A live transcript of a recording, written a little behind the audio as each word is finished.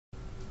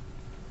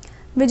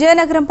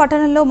విజయనగరం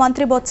పట్టణంలో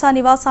మంత్రి బొత్స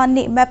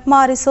నివాసాన్ని మెప్మా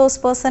రిసోర్స్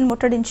పర్సన్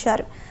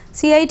ముట్టడించారు.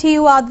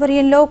 సిఐటియు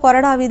ఆధ్వర్యంలో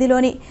కొరడా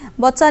వీధిలోని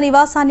బొత్స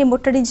నివాసాన్ని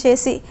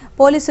ముట్టడించేసి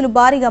పోలీసులు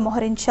భారీగా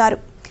మోహరించారు.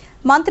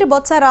 మంత్రి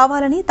బొత్స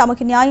రావాలని,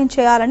 తమకి న్యాయం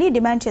చేయాలని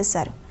డిమాండ్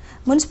చేశారు.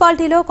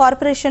 మున్సిపాలిటీలో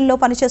కార్పొరేషన్లో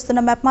పనిచేస్తున్న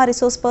మెప్మా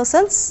రిసోర్స్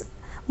పర్సన్స్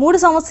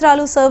 3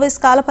 సంవత్సరాలు సర్వీస్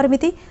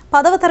కాలపరిమితి,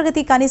 10వ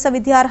తరగతి కనీస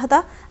విద్యార్హత,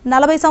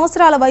 40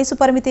 సంవత్సరాల వయసు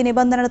పరిమితి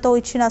నిబంధనలతో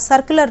ఇచ్చిన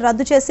సర్క్యులర్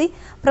రద్దు చేసి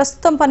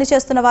ప్రస్తుతం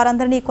పనిచేస్తున్న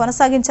వారందరినీ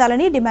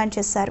కొనసాగించాలని డిమాండ్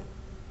చేశారు.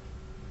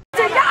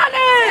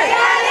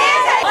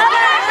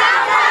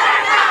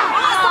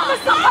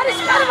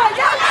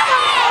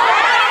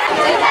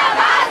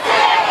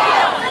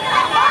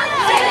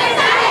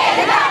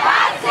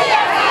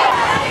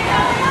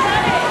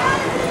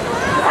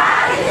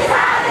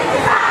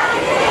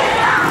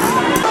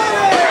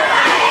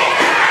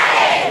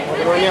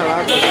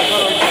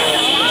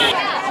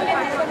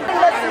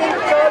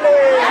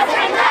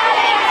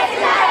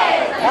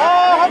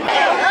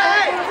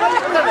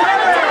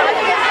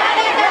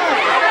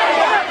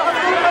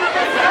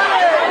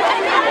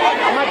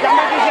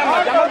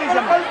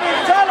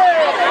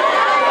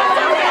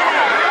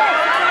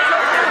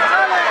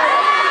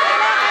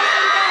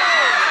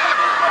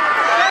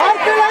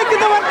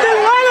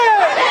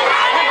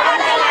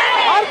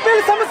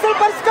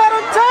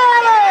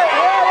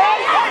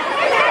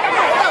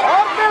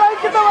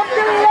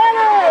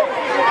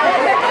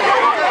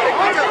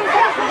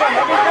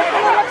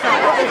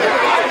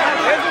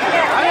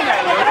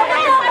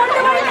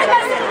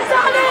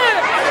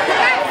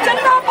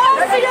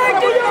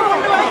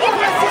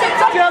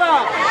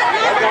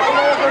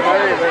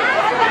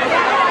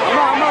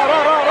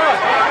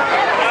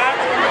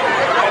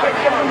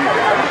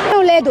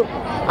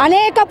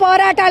 అనేక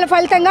పోరాటాల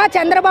ఫలితంగా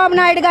చంద్రబాబు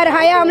నాయుడు గారి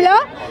హయాంలో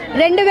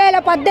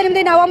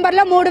 2018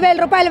 నవంబర్లో 3000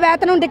 రూపాయల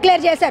వేతనం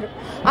డిక్లేర్ చేశారు.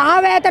 ఆ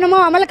వేతనము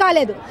అమలు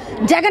కాలేదు.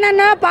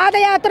 జగనన్న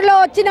పాదయాత్రలో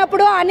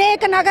వచ్చినప్పుడు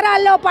అనేక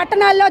నగరాల్లో,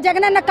 పట్టణాల్లో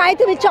జగనన్న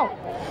కాగితం ఇచ్చాం.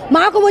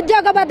 మాకు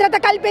ఉద్యోగ భద్రత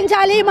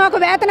కల్పించాలి, మాకు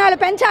వేతనాలు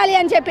పెంచాలి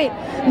అని చెప్పి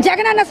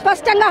జగనన్న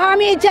స్పష్టంగా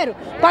హామీ ఇచ్చారు.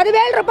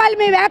 10,000 రూపాయలు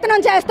మీ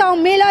వేతనం చేస్తాం,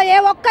 మీలో ఏ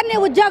ఒక్కరిని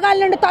ఉద్యోగాల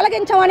నుండి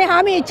తొలగించమని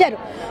హామీ ఇచ్చారు.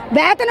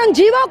 వేతనం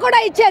జీవో కూడా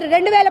ఇచ్చారు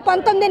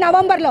 2019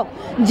 నవంబర్లో.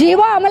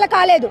 జీవో అమలు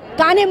కాలేదు,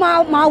 కానీ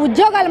మా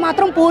ఉద్యోగాలు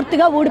మాత్రం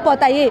పూర్తిగా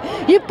ఊడిపోతాయి.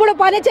 ఇప్పుడు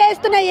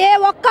పనిచేస్తున్న ఏ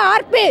ఒక్క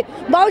ఆర్పీ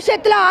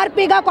భవిష్యత్తులో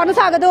ఆర్పీగా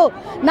కొనసాగదు.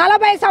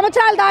 40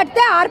 సంవత్సరాలు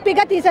దాటితే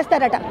ఆర్పీగా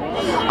తీసేస్తారట.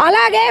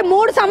 అలాగే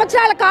 3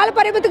 సంవత్సరాల కాల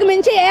పరిమితికి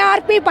మించి ఏ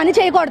ఆర్పీ పని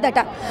చేయకూడదట.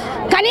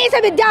 కనీస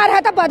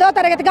విద్యార్హత 10వ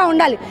తరగతిగా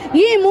ఉండాలి.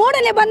 ఈ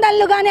 3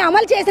 నిబంధనలు కానీ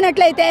అమలు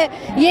చేసినట్లయితే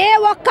ఏ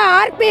ఒక్క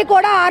ఆర్పీ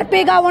కూడా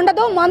ఆర్పీగా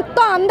ఉండదు.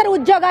 మొత్తం అందరి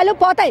ఉద్యోగాలు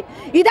పోతాయి.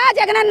 ఇదా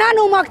జగనన్న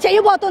నువ్వు మాకు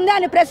చేయబోతుంది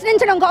అని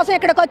ప్రశ్నించడం కోసం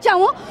ఇక్కడికి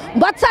వచ్చాము.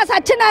 బొత్స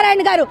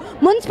సత్యనారాయణ గారు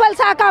మున్సిపల్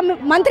శాఖ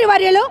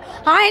మంత్రివర్యులు,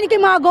 ఆయనకి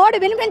మా గోడు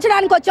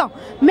వినిపించడానికి వచ్చాం.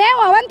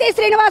 మేము అవంతి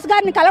శ్రీనివాస్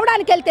గారిని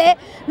కలవడానికి వెళ్తే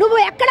నువ్వు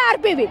ఎక్కడ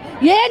ఆర్పీవి,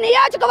 ఏ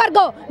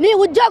నియోజకవర్గం, నీ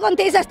ఉద్యోగం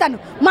తీసేస్తాను,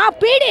 మా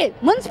పీడీ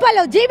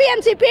మున్సిపల్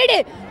జీబీఎంసీ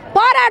పీడీ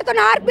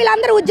పోరాడుతున్న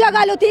ఆర్పీలందరూ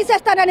ఉద్యోగాలు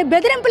తీసేస్తారని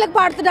బెదిరింపులకు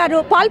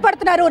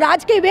పాల్పడుతున్నారు,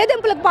 రాజకీయ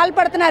వేధింపులకు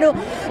పాల్పడుతున్నారు.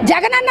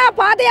 జగనన్న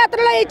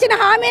పాదయాత్రలో ఇచ్చిన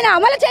హామీని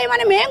అమలు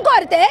చేయమని మేము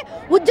కోరితే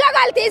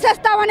ఉద్యోగాలు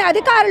తీసేస్తామని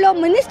అధికారులు,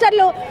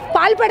 మినిస్టర్లు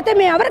పాల్పడితే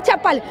మేము ఎవరికి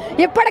చెప్పాలి?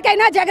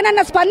 ఇప్పటికైనా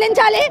జగనన్న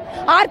స్పందించాలి.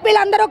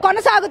 ఆర్పీలందరూ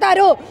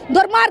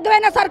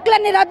దుర్మార్గమైన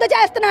సర్కులన్నీ రద్దు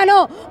చేస్తున్నాను,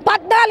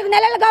 14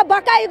 నెలలుగా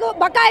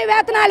బకాయి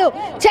వేతనాలు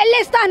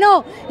చెల్లిస్తాను,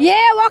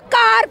 ఏ ఒక్క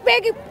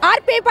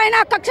ఆర్పీ పైన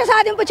కక్ష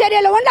సాధింపు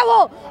చర్యలు ఉండవు,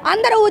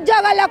 అందరూ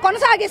ఉద్యోగాల్లో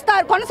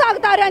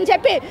కొనసాగుతారు అని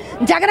చెప్పి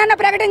జగనన్న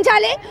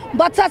ప్రకటించాలి.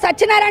 బొత్స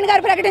సత్యనారాయణ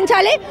గారు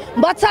ప్రకటించాలి.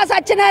 బొత్స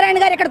సత్యనారాయణ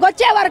గారు ఇక్కడికి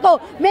వచ్చే వరకు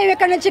మేము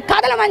ఇక్కడ నుంచి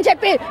కదలమని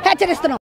చెప్పి హెచ్చరిస్తున్నాం.